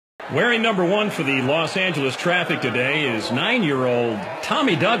Wearing number 1 for the Los Angeles Traffic today is 9-year-old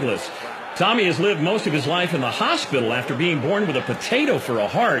Tommy Douglas. Tommy has lived most of his life in the hospital after being born with a potato for a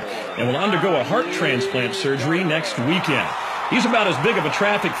heart and will undergo a heart transplant surgery next weekend. He's about as big of a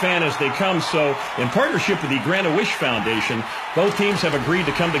Traffic fan as they come, so in partnership with the Grant-A-Wish Foundation, both teams have agreed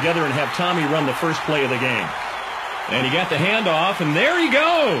to come together and have Tommy run the first play of the game. And he got the handoff, and there he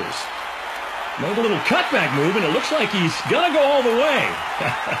goes. Made a little cutback move, and it looks like he's going to go all the way.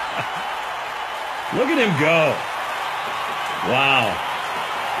 Look at him go. Wow.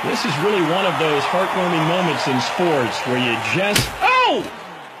 This is really one of those heartwarming moments in sports where you just... Oh!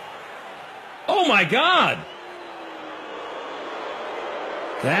 Oh, my God.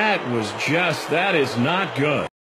 That is not good.